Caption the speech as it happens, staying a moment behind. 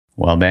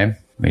Well, babe,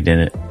 we did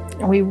it.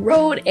 We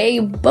wrote a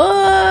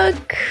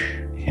book.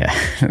 Yeah,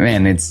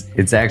 man,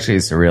 it's actually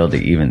surreal to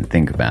even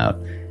think about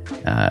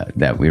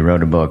that we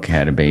wrote a book,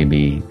 had a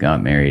baby,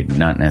 got married,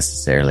 not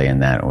necessarily in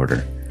that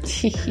order.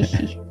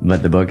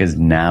 But the book is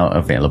now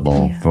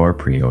available for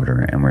pre-order,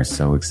 and we're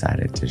so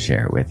excited to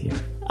share it with you.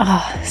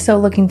 Oh, so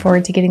looking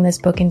forward to getting this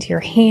book into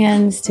your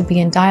hands, to be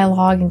in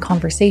dialogue and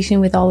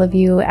conversation with all of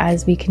you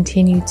as we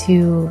continue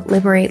to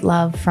liberate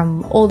love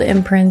from old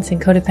imprints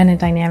and codependent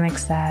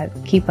dynamics that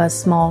keep us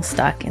small,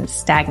 stuck, and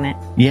stagnant.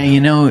 Yeah,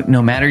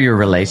 no matter your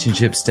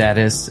relationship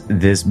status,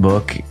 this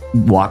book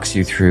walks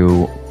you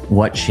through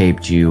what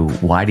shaped you,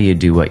 why do you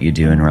do what you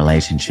do in a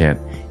relationship.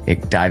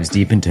 It dives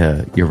deep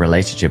into your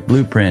relationship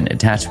blueprint,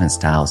 attachment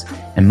styles,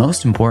 and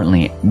most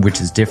importantly,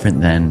 which is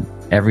different than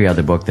every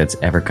other book that's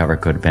ever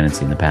covered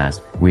codependency in the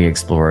past, we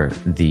explore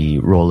the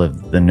role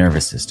of the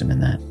nervous system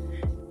in that.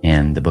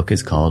 And the book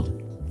is called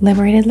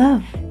Liberated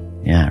Love.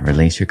 Yeah,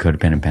 release your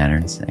codependent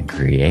patterns and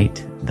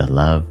create the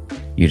love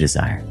you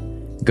desire.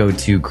 Go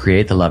to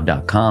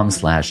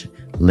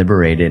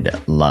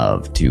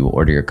createthelove.com/liberatedlove to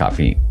order your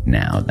copy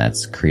now.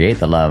 That's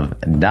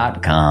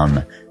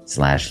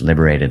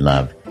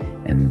createthelove.com/liberatedlove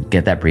and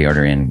get that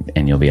pre-order in,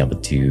 and you'll be able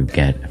to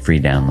get a free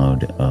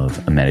download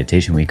of a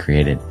meditation we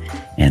created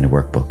and a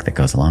workbook that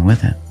goes along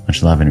with it.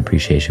 Much love and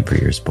appreciation for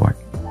your support.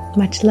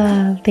 Much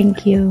love.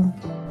 Thank you.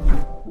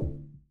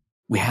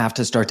 We have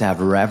to start to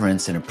have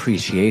reverence and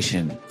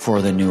appreciation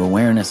for the new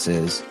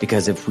awarenesses,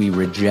 because if we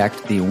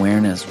reject the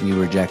awareness, we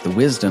reject the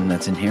wisdom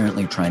that's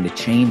inherently trying to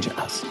change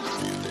us.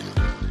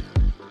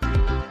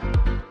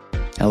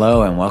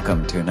 Hello and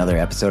welcome to another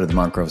episode of the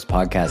Mark Groves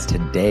Podcast.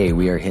 Today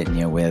we are hitting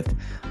you with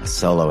a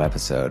solo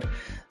episode.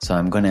 So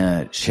I'm going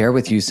to share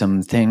with you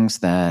some things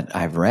that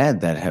I've read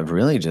that have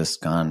really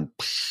just gone,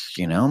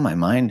 my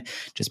mind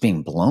just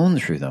being blown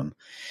through them.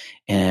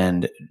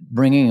 And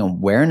bringing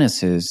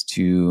awarenesses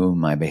to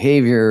my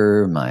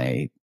behavior,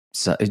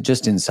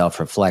 just in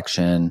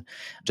self-reflection,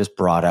 just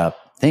brought up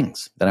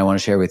things that I want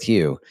to share with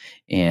you.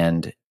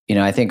 And,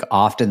 I think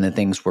often the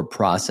things we're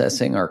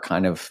processing are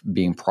kind of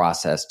being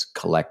processed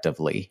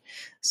collectively.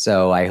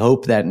 So I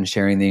hope that in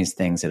sharing these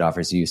things, it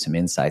offers you some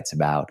insights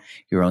about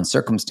your own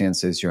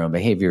circumstances, your own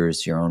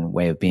behaviors, your own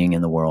way of being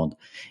in the world,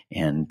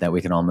 and that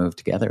we can all move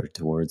together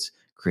towards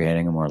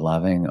creating a more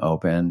loving,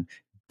 open,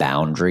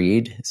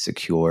 boundaried,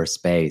 secure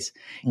space.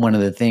 One of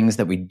the things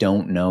that we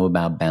don't know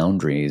about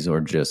boundaries, or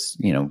just,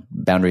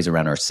 boundaries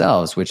around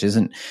ourselves, which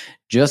isn't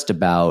just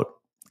about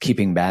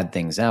keeping bad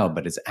things out,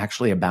 but it's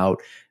actually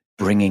about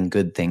bringing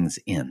good things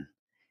in.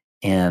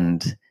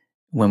 And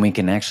when we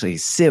can actually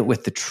sit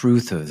with the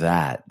truth of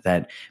that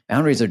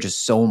boundaries are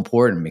just so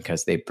important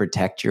because they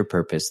protect your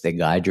purpose, they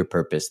guide your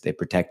purpose, they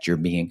protect your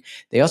being.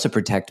 They also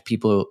protect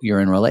people you're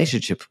in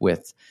relationship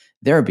with,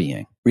 their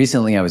being.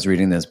 Recently, I was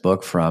reading this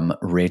book from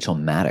Rachel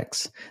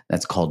Maddox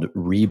that's called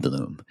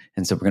Rebloom.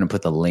 And so we're going to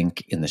put the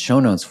link in the show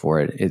notes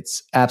for it.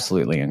 It's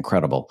absolutely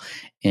incredible.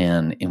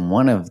 And in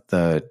one of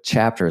the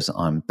chapters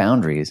on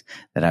boundaries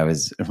that I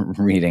was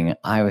reading,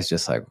 I was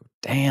just like,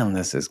 damn,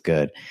 this is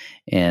good.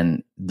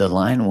 And the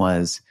line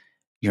was,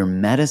 your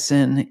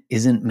medicine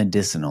isn't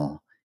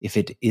medicinal if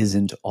it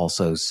isn't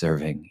also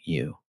serving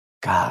you.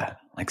 God,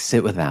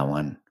 sit with that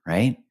one,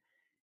 right?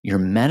 Your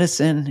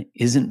medicine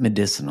isn't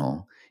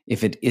medicinal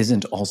if it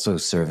isn't also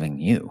serving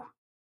you.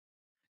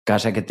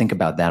 Gosh, I could think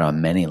about that on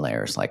many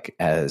layers, like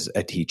as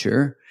a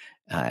teacher,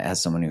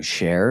 as someone who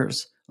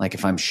shares. Like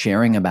if I'm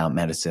sharing about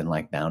medicine,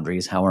 like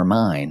boundaries, how are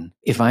mine?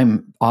 If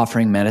I'm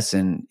offering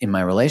medicine in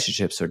my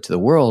relationships or to the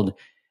world,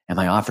 am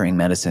I offering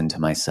medicine to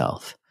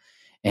myself?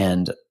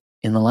 And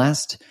in the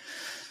last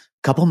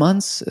couple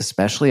months,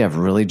 especially, I've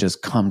really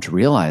just come to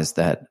realize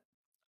that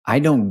I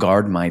don't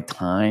guard my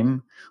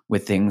time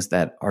with things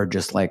that are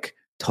just like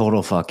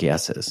total fuck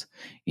yeses.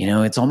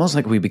 It's almost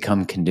like we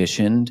become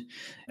conditioned,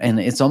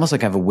 and it's almost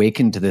like I've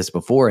awakened to this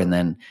before, and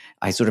then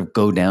I sort of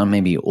go down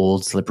maybe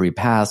old slippery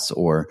paths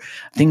or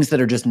things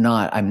that are just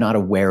I'm not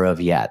aware of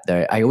yet.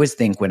 I always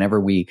think whenever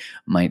we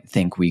might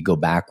think we go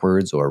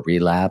backwards or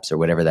relapse or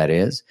whatever that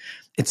is,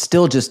 it's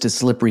still just a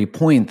slippery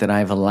point that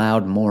I've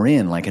allowed more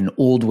in, like an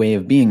old way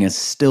of being is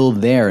still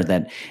there,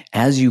 that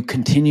as you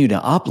continue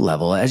to up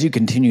level, as you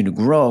continue to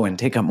grow and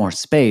take up more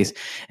space,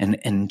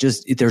 and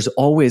just there's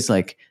always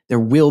there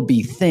will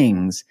be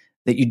things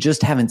that you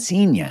just haven't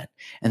seen yet.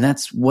 And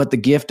that's what the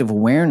gift of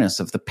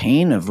awareness, of the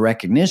pain of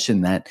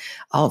recognition that,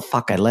 oh,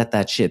 fuck, I let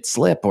that shit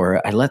slip,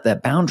 or I let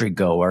that boundary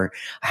go, or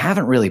I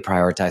haven't really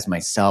prioritized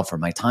myself or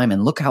my time.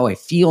 And look how I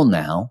feel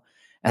now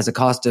as a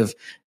cost of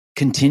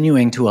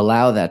continuing to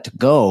allow that to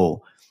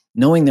go,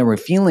 knowing there were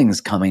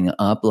feelings coming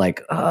up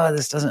like, I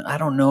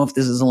don't know if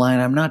this is a line,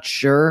 I'm not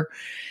sure.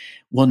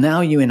 Well,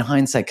 now you in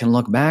hindsight can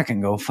look back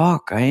and go,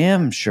 fuck, I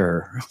am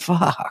sure.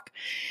 Fuck.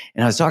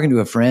 And I was talking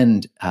to a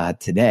friend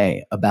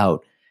today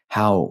about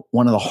how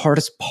one of the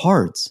hardest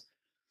parts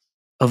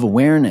of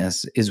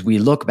awareness is we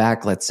look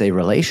back, let's say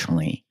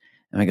relationally,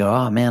 and we go,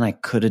 oh man, I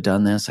could have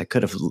done this. I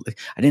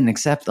didn't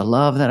accept the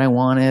love that I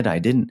wanted. I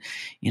didn't,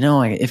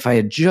 if I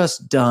had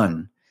just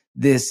done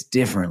this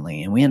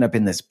differently. And we end up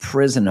in this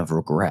prison of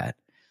regret.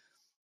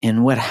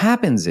 And what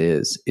happens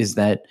is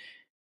that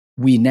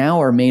we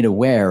now are made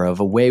aware of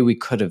a way we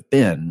could have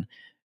been,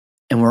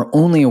 and we're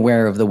only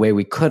aware of the way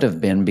we could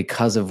have been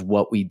because of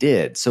what we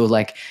did. So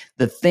like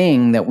the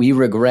thing that we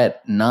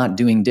regret not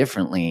doing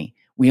differently,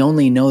 we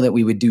only know that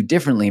we would do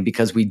differently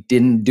because we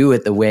didn't do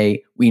it the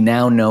way we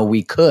now know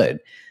we could.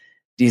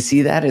 Do you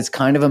see that? It's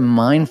kind of a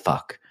mind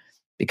fuck,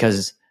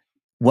 because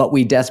what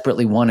we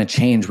desperately want to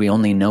change, we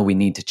only know we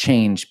need to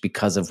change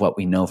because of what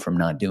we know from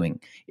not doing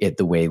it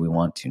the way we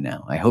want to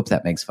now. I hope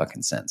that makes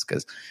fucking sense,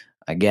 because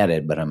I get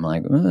it, but I'm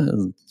like,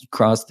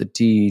 cross the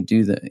T,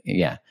 do the,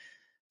 yeah.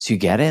 So you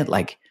get it?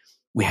 Like,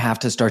 we have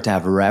to start to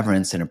have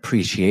reverence and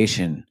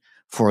appreciation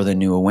for the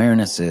new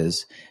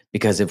awarenesses,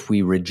 because if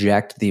we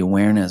reject the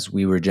awareness,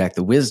 we reject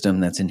the wisdom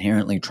that's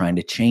inherently trying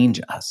to change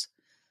us.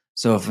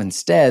 So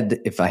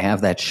if I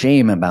have that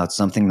shame about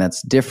something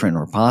that's different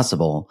or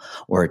possible,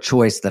 or a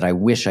choice that I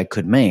wish I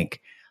could make,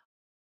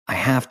 I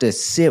have to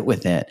sit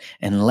with it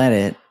and let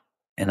it,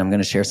 and I'm going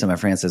to share some of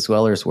Francis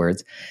Weller's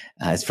words.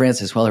 As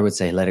Francis Weller would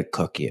say, let it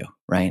cook you,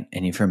 right?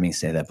 And you've heard me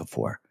say that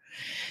before.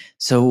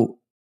 So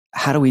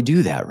how do we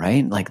do that,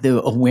 right? Like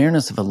the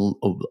awareness of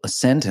a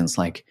sentence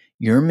like,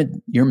 your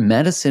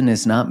medicine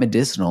is not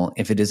medicinal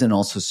if it isn't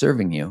also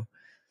serving you.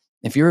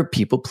 If you're a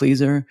people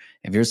pleaser,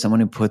 if you're someone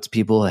who puts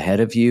people ahead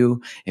of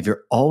you, if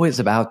you're always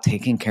about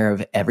taking care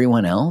of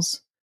everyone else,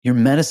 your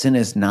medicine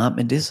is not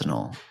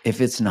medicinal if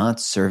it's not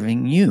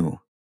serving you,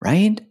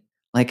 right?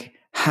 Like,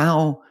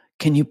 how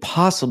can you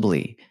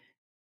possibly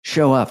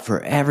show up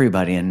for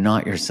everybody and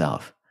not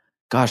yourself?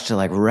 Gosh, to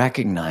like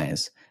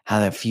recognize how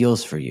that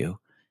feels for you,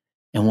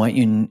 and what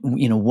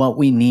what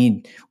we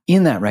need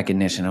in that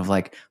recognition of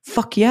like,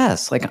 fuck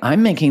yes, like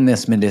I'm making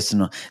this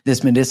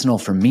medicinal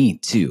for me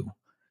too.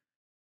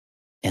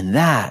 And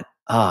that,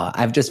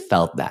 I've just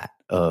felt that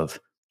of,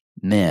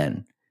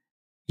 man,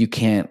 you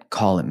can't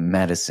call it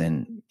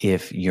medicine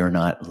if you're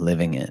not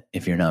living it,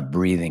 if you're not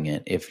breathing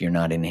it, if you're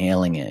not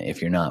inhaling it,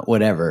 if you're not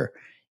whatever,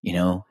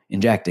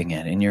 injecting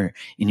it in your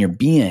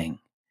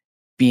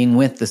being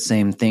with the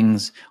same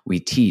things we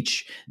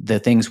teach, the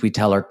things we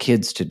tell our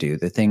kids to do,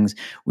 the things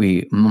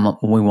we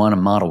want to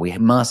model. We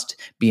must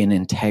be in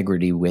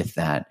integrity with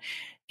that.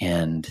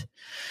 And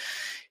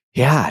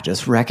yeah,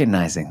 just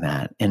recognizing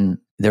that. And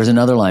there's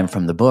another line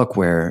from the book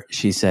where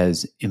she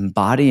says,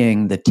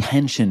 embodying the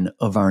tension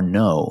of our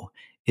no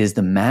is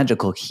the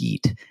magical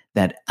heat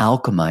that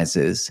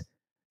alchemizes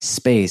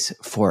space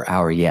for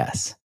our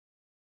yes.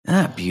 Isn't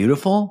that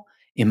beautiful?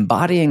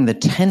 Embodying the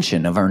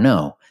tension of our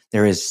no.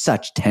 There is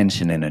such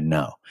tension in a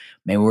no.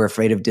 Maybe we're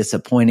afraid of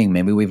disappointing.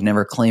 Maybe we've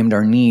never claimed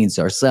our needs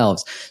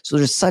ourselves. So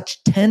there's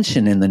such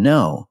tension in the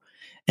no.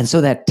 And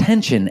so that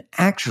tension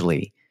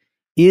actually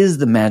is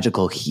the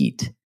magical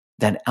heat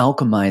that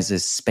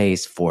alchemizes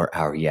space for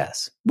our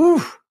yes.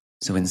 Woo!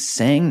 So in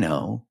saying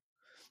no,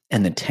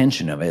 and the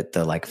tension of it,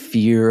 the like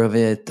fear of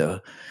it,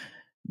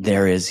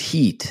 there is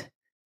heat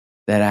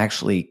that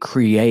actually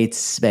creates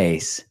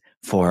space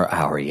for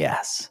our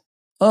yes.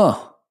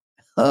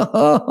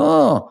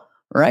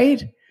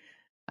 Right?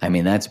 I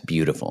mean, that's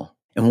beautiful.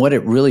 And what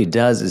it really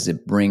does is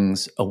it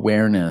brings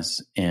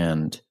awareness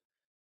and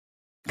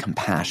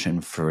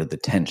compassion for the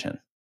tension.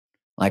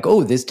 Like,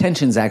 oh, this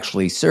tension's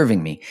actually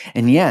serving me.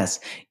 And yes,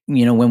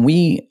 when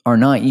we are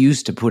not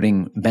used to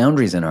putting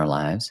boundaries in our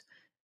lives,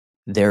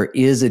 there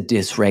is a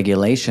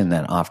dysregulation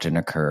that often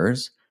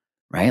occurs,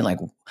 right? Like,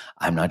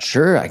 I'm not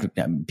sure,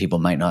 people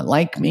might not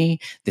like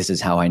me. This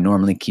is how I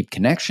normally keep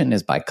connection,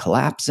 is by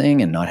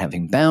collapsing and not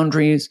having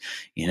boundaries,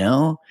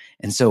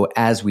 And so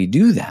as we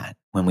do that,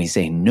 when we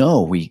say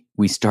no,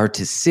 we start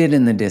to sit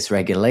in the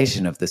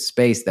dysregulation of the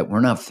space that we're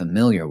not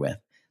familiar with,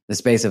 the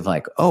space of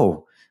like,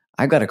 oh,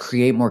 I've got to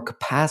create more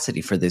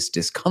capacity for this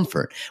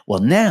discomfort.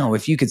 Well, now,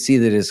 if you could see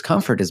the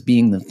discomfort as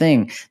being the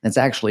thing that's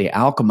actually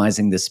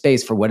alchemizing the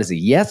space for what is a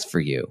yes for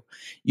you,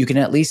 you can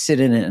at least sit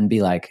in it and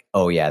be like,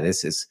 oh yeah,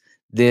 this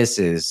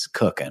is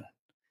cooking.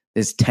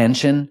 This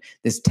tension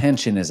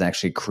is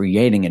actually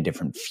creating a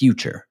different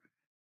future.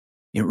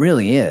 It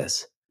really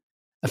is.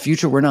 A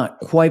future we're not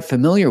quite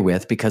familiar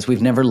with because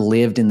we've never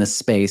lived in the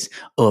space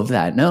of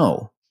that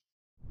no.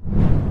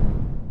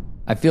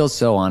 I feel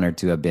so honored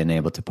to have been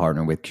able to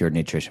partner with Cured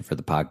Nutrition for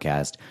the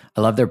podcast.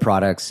 I love their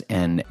products,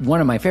 and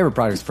one of my favorite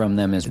products from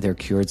them is their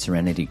Cured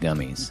Serenity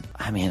Gummies.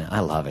 I mean,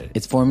 I love it.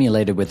 It's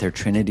formulated with their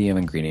trinity of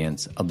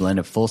ingredients, a blend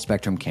of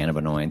full-spectrum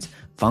cannabinoids,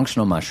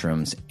 functional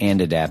mushrooms, and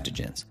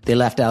adaptogens. They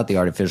left out the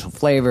artificial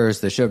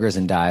flavors, the sugars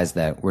and dyes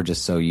that we're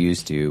just so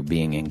used to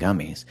being in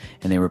gummies,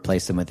 and they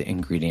replaced them with the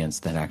ingredients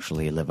that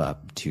actually live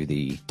up to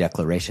the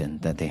declaration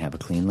that they have a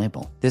clean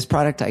label. This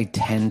product I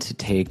tend to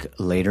take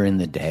later in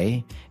the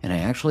day, and I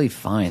actually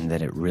find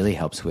that it really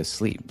helps with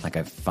sleep. Like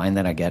I find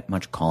that I get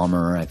much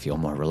calmer. I feel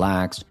more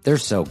relaxed. They're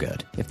so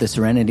good. If the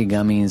Serenity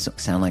Gummies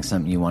sound like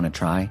something you want to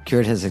try,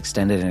 Cured has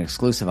extended an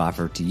exclusive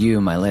offer to you,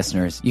 my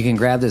listeners. You can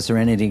grab the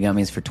Serenity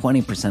Gummies for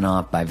 20%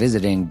 off by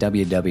visiting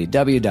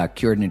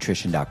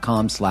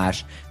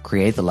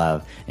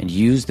www.curednutrition.com/createthelove and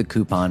use the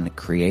coupon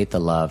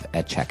CreateTheLove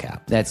at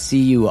checkout. That's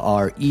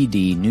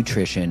CURED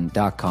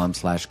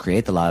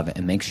nutrition.com/createthelove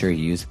and make sure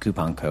you use the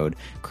coupon code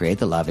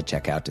CreateTheLove at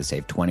checkout to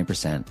save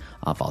 20%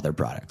 off all their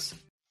products.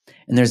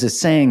 And there's a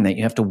saying that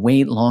you have to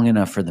wait long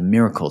enough for the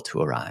miracle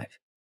to arrive.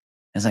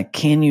 It's like,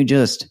 can you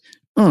just,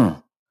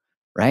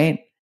 right?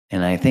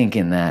 And I think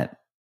in that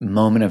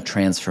moment of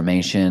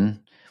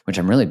transformation, which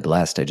I'm really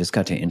blessed, I just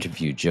got to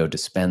interview Joe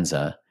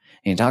Dispenza,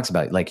 and he talks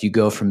about like you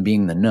go from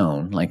being the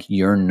known, like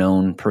your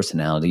known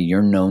personality,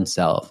 your known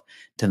self,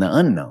 to the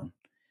unknown.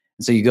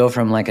 And so you go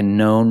from like a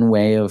known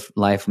way of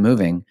life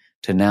moving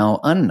to now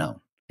unknown.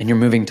 And you're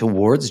moving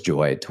towards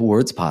joy,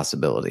 towards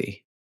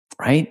possibility,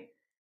 right?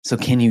 So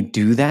can you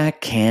do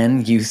that?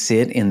 Can you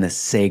sit in the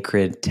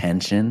sacred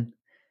tension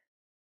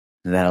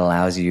that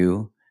allows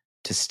you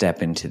to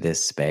step into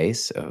this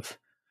space of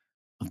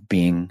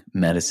being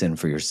medicine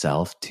for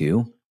yourself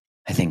too?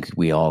 I think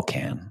we all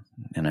can,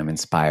 and I'm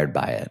inspired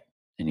by it.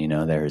 And you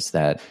know, there's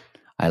that,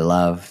 I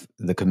love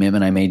the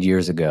commitment I made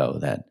years ago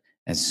that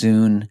as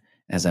soon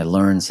as I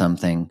learn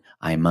something,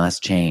 I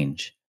must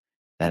change,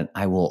 that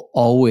I will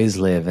always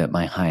live at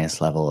my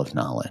highest level of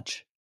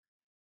knowledge.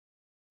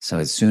 So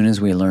as soon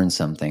as we learn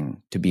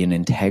something, to be in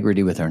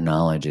integrity with our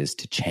knowledge is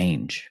to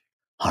change.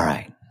 All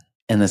right.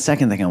 And the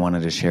second thing I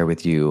wanted to share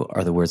with you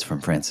are the words from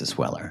Francis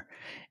Weller.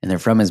 And they're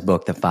from his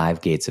book, The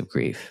 5 Gates of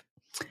Grief.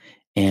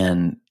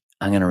 And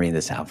I'm going to read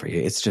this out for you.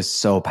 It's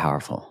just so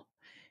powerful.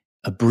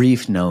 A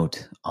brief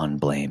note on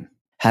blame.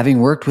 Having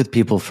worked with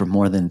people for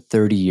more than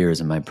 30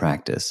 years in my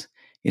practice,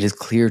 it is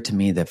clear to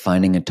me that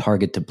finding a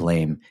target to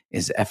blame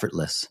is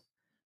effortless.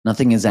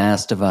 Nothing is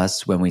asked of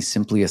us when we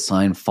simply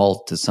assign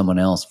fault to someone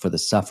else for the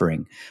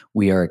suffering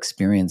we are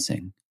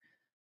experiencing.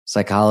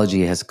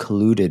 Psychology has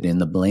colluded in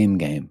the blame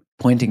game,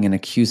 pointing an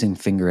accusing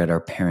finger at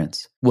our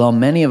parents. While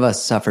many of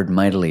us suffered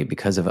mightily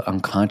because of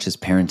unconscious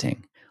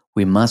parenting,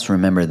 we must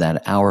remember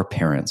that our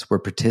parents were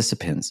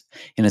participants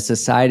in a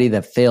society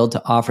that failed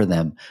to offer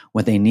them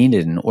what they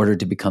needed in order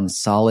to become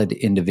solid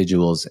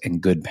individuals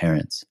and good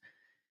parents.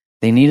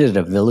 They needed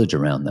a village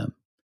around them,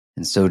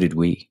 and so did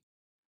we.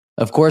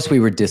 Of course, we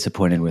were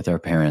disappointed with our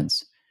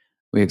parents.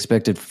 We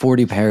expected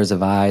 40 pairs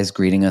of eyes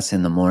greeting us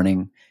in the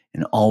morning,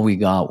 and all we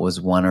got was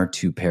 1 or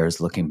 2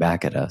 pairs looking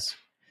back at us.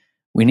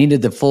 We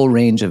needed the full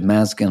range of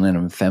masculine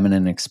and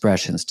feminine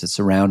expressions to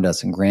surround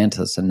us and grant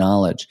us a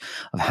knowledge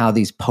of how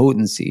these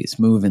potencies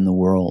move in the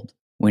world.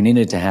 We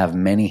needed to have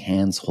many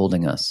hands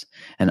holding us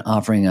and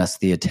offering us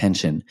the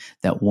attention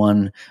that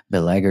one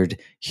beleaguered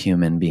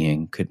human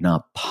being could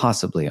not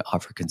possibly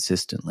offer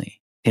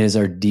consistently. It is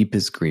our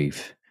deepest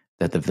grief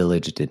that the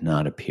village did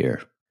not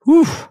appear.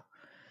 Whew!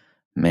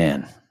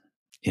 Man,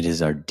 it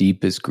is our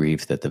deepest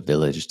grief that the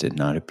village did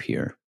not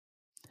appear.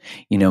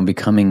 You know,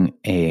 becoming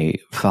a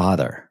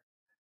father,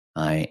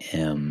 I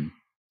am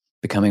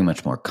becoming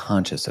much more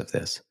conscious of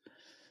this.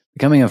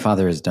 Becoming a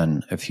father has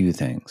done a few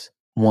things.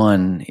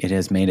 One, it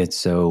has made it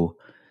so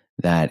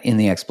that in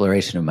the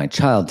exploration of my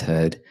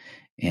childhood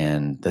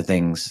and the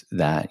things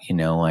that, you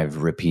know,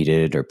 I've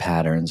repeated or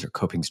patterns or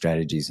coping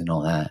strategies and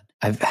all that,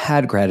 I've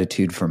had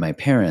gratitude for my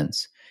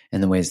parents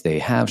and the ways they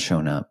have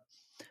shown up.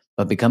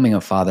 But becoming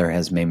a father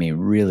has made me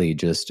really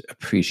just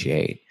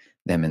appreciate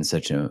them in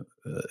such a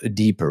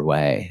deeper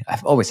way.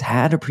 I've always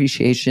had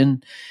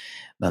appreciation,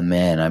 but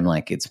man, I'm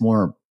like, it's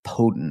more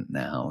potent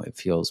now. It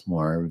feels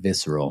more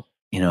visceral.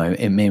 You know,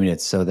 it made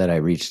it so that I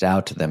reached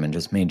out to them and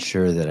just made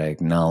sure that I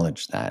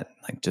acknowledged that,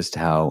 like just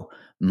how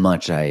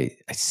much I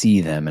see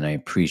them and I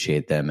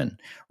appreciate them and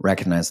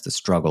recognize the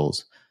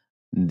struggles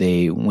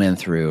they went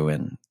through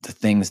and the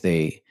things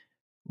they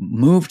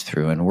moved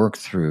through and worked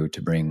through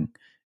to bring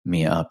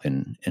me up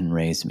and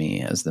raise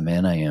me as the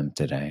man I am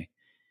today.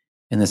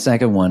 And the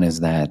second one is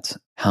that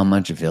how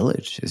much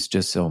village is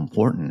just so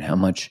important. How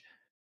much,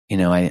 you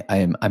know,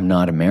 I'm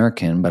not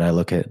American, but I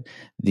look at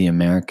the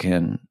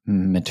American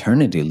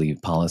maternity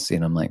leave policy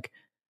and I'm like,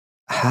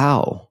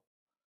 how?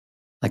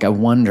 Like, I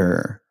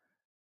wonder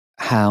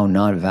how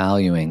not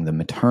valuing the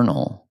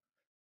maternal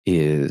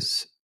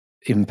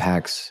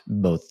impacts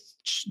both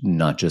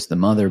not just the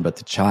mother, but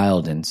the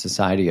child and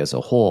society as a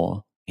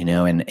whole, you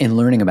know, and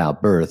learning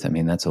about birth. I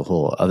mean, that's a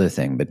whole other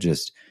thing, but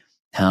just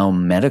how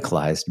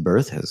medicalized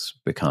birth has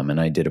become.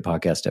 And I did a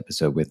podcast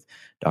episode with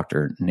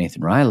Dr.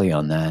 Nathan Riley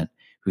on that,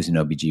 who's an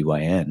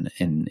OBGYN,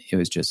 and it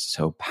was just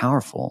so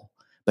powerful.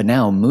 But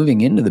now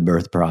moving into the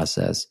birth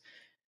process,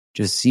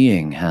 just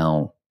seeing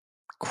how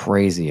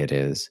crazy it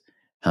is,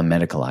 how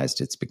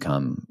medicalized it's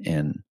become,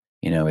 and,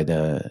 you know,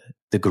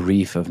 the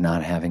grief of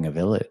not having a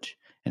village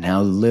and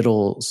how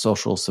little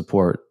social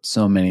support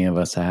so many of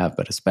us have,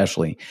 but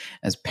especially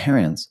as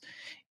parents,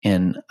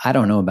 And I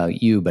don't know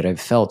about you, but I've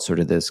felt sort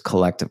of this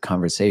collective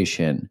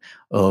conversation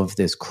of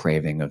this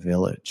craving of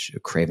village, a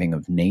craving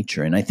of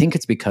nature. And I think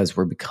it's because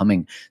we're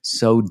becoming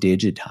so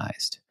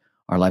digitized.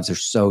 Our lives are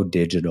so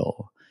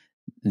digital,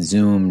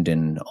 zoomed,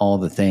 and all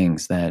the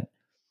things that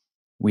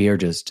we are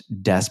just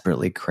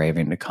desperately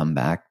craving to come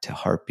back to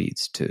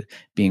heartbeats, to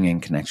being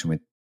in connection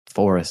with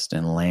forest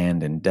and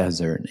land and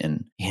desert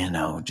and,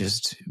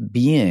 just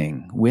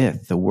being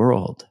with the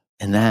world.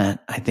 And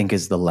that, I think,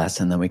 is the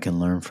lesson that we can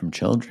learn from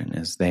children,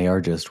 is they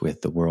are just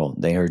with the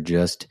world. They are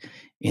just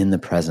in the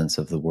presence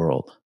of the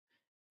world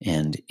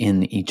and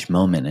in each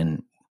moment.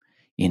 And,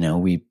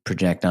 we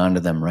project onto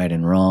them right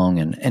and wrong.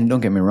 And don't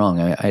get me wrong,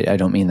 I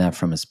don't mean that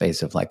from a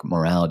space of like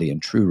morality and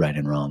true right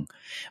and wrong,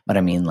 but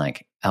I mean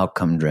like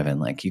outcome driven,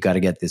 like you got to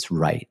get this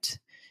right.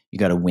 You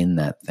got to win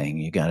that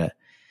thing.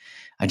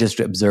 I just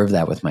observed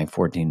that with my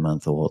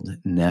 14-month-old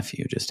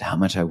nephew, just how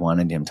much I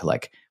wanted him to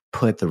like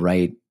put the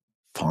right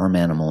farm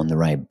animal in the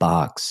right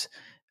box.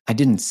 I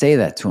didn't say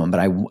that to him, but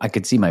I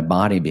could see my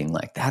body being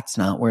like, that's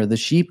not where the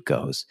sheep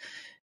goes.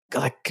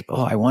 Like,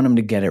 oh, I want him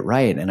to get it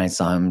right. And I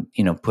saw him,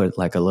 put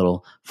like a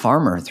little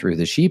farmer through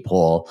the sheep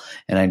hole.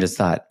 And I just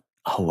thought,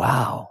 oh,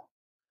 wow.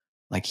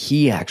 Like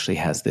he actually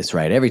has this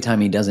right. Every time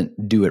he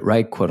doesn't do it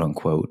right, quote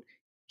unquote,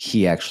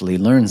 he actually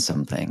learns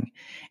something.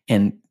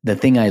 And the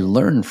thing I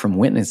learned from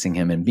witnessing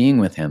him and being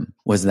with him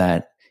was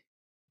that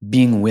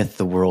being with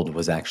the world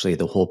was actually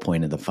the whole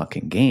point of the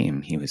fucking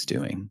game he was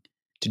doing.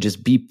 To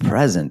just be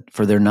present,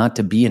 for there not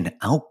to be an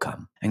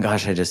outcome. And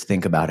gosh, I just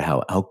think about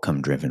how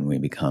outcome driven we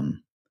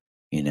become.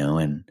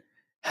 And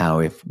how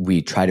if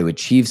we try to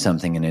achieve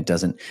something and it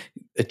doesn't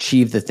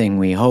achieve the thing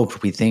we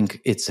hoped, we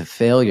think it's a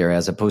failure,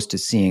 as opposed to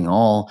seeing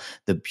all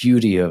the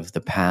beauty of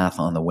the path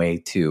on the way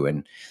to.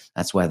 And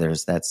that's why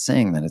there's that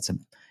saying that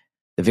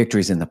the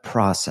victory's in the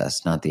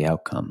process, not the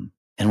outcome.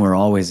 And we're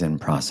always in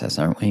process,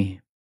 aren't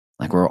we?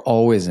 Like we're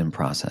always in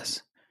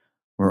process.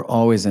 We're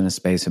always in a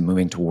space of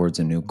moving towards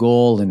a new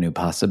goal, a new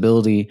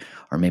possibility,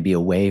 or maybe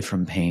away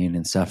from pain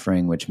and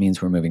suffering, which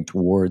means we're moving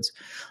towards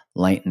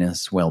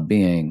lightness,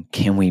 well-being.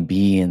 Can we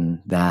be in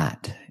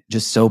that?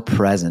 Just so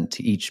present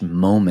to each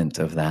moment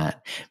of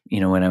that.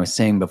 When I was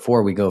saying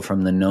before, we go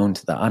from the known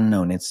to the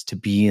unknown, it's to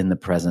be in the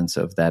presence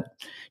of that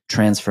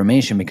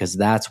transformation, because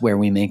that's where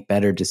we make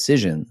better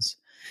decisions.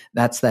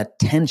 That's that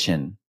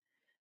tension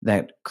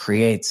that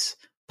creates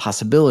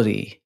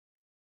possibility.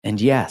 And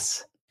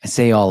yes, I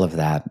say all of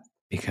that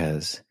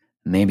because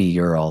maybe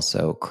you're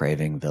also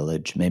craving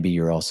village. Maybe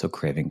you're also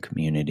craving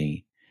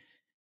community.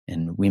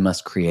 And we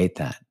must create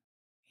that.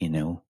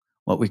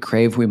 What we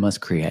crave, we must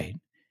create.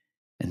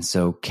 And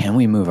so can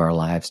we move our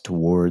lives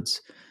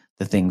towards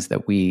the things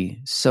that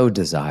we so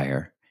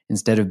desire,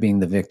 instead of being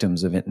the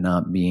victims of it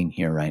not being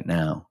here right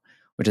now,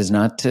 which is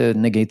not to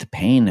negate the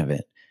pain of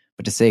it,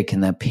 but to say,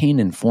 can that pain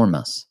inform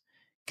us?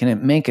 Can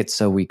it make it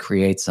so we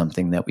create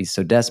something that we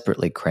so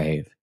desperately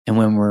crave? And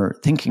when we're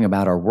thinking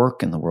about our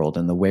work in the world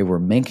and the way we're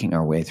making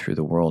our way through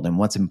the world and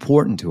what's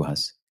important to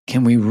us,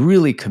 can we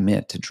really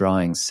commit to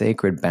drawing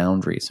sacred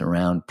boundaries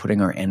around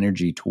putting our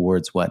energy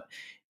towards what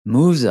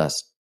moves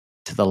us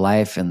to the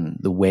life and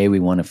the way we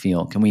want to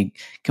feel? Can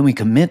we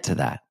commit to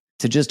that?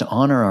 To just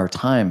honor our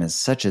time as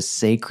such a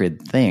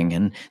sacred thing.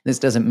 And this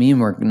doesn't mean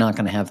we're not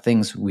going to have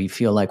things we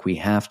feel like we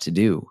have to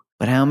do.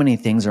 But how many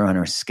things are on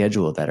our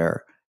schedule that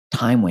are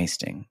time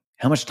wasting?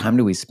 How much time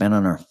do we spend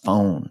on our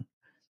phone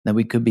that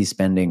we could be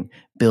spending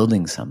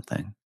building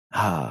something?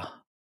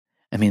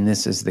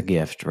 This is the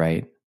gift,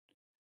 right?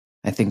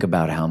 I think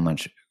about how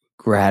much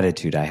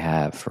gratitude I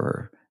have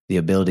for the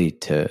ability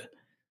to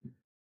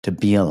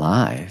be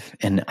alive.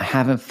 And I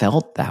haven't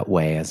felt that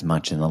way as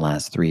much in the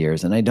last 3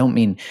 years. And I don't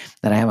mean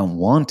that I haven't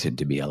wanted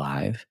to be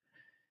alive,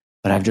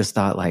 but I've just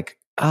thought like,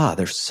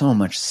 there's so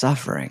much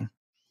suffering.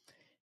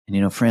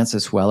 And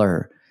Francis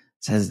Weller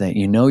says that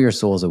your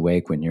soul's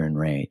awake when you're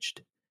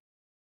enraged.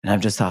 And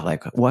I've just thought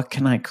like, what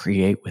can I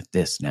create with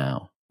this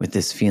now? With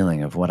this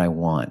feeling of what I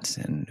want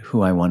and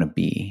who I want to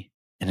be.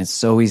 And it's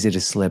so easy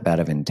to slip out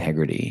of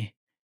integrity.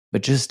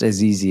 But just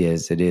as easy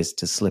as it is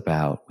to slip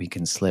out, we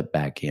can slip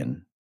back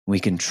in. We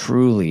can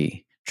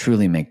truly,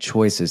 truly make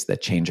choices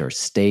that change our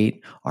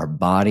state, our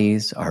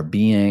bodies, our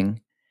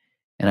being.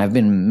 And I've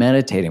been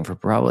meditating for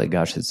probably,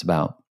 it's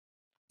about,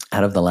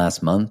 out of the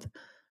last month,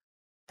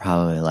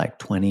 probably like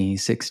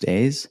 26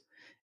 days.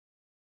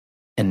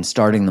 And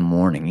starting the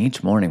morning,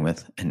 each morning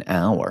with an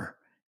hour,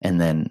 and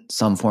then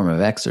some form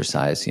of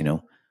exercise,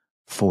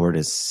 4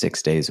 to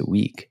 6 days a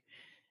week.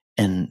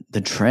 And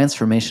the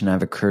transformation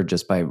I've occurred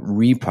just by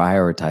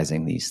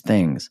reprioritizing these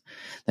things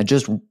that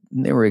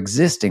they were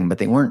existing, but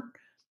they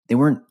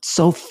weren't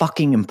so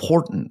fucking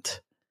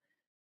important.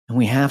 And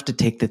we have to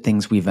take the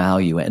things we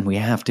value and we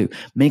have to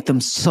make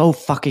them so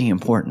fucking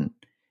important.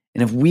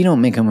 And if we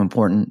don't make them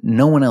important,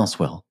 no one else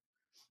will.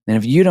 And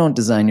if you don't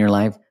design your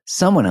life,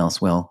 someone else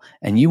will,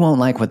 and you won't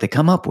like what they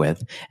come up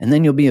with. And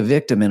then you'll be a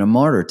victim and a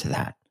martyr to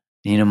that.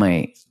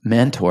 My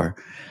mentor,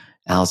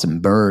 Allison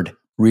Bird,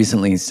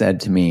 recently said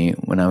to me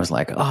when I was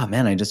like, oh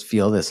man, I just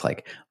feel this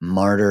like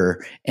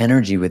martyr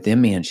energy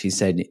within me. And she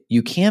said,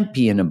 you can't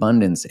be in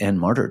abundance and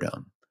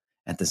martyrdom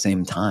at the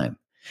same time.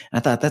 And I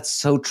thought that's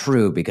so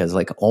true, because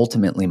like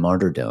ultimately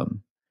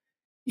martyrdom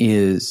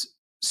is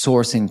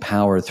sourcing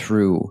power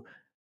through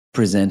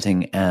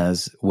presenting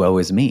as woe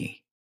is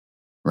me,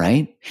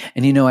 right?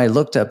 And I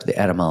looked up the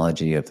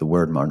etymology of the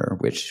word martyr,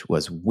 which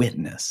was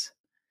witness.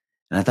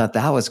 And I thought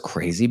that was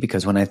crazy,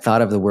 because when I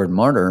thought of the word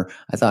martyr,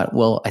 I thought,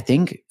 well, I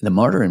think the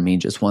martyr in me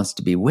just wants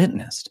to be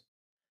witnessed.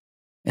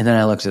 And then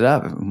I looked it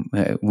up.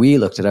 We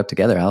looked it up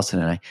together,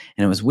 Allison and I,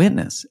 and it was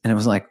witness. And it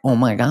was like, oh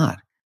my God,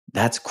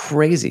 that's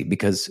crazy,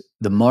 because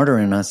the martyr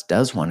in us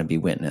does want to be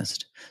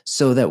witnessed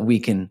so that we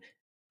can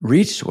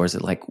reach towards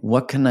it. Like,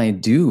 what can I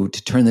do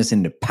to turn this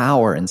into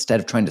power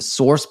instead of trying to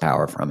source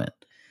power from it?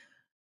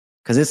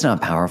 Because it's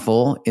not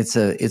powerful.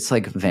 It's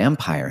like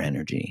vampire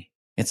energy.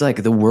 It's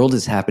like the world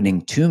is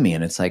happening to me,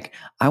 and it's like,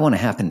 I want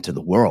to happen to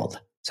the world.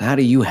 So how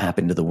do you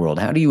happen to the world?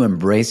 How do you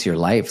embrace your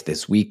life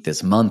this week,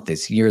 this month,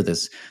 this year,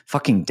 this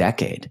fucking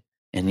decade?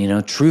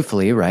 And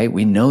truthfully, right,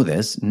 we know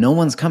this, no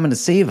one's coming to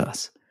save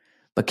us.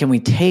 But can we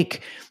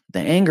take the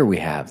anger we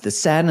have, the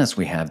sadness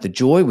we have, the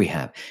joy we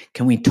have,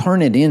 can we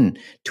turn it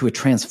into a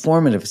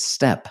transformative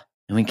step?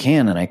 And we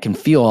can, and I can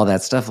feel all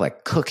that stuff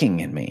like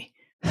cooking in me.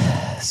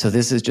 So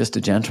this is just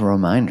a gentle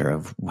reminder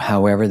of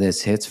however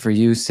this hits for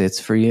you, sits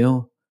for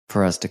you,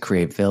 for us to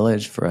create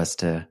village, for us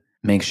to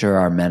make sure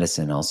our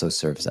medicine also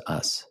serves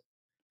us.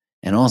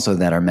 And also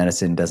that our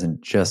medicine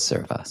doesn't just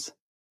serve us,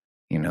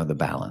 the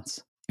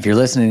balance. If you're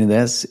listening to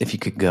this, if you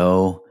could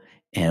go,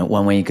 and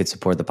one way you could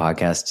support the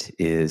podcast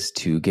is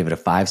to give it a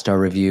 5-star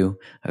review,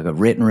 a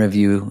written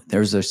review.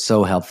 Those are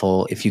so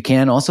helpful. If you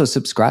can, also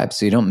subscribe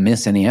so you don't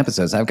miss any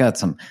episodes. I've got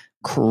some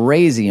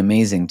crazy,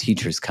 amazing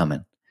teachers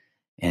coming,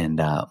 and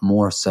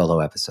more solo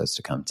episodes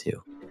to come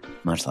too.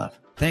 Much love.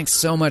 Thanks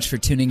so much for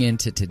tuning in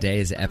to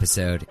today's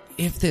episode.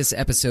 If this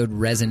episode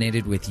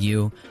resonated with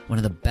you, one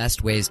of the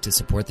best ways to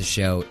support the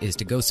show is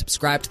to go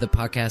subscribe to the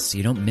podcast so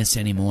you don't miss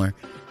any more.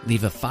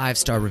 Leave a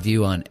 5-star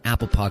review on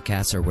Apple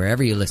Podcasts or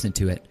wherever you listen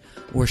to it,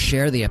 or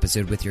share the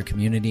episode with your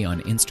community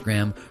on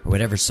Instagram or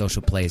whatever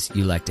social place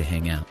you like to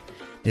hang out.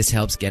 This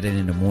helps get it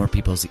into more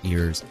people's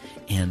ears,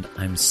 and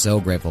I'm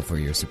so grateful for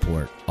your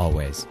support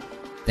always.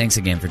 Thanks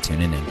again for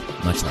tuning in.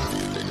 Much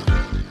love.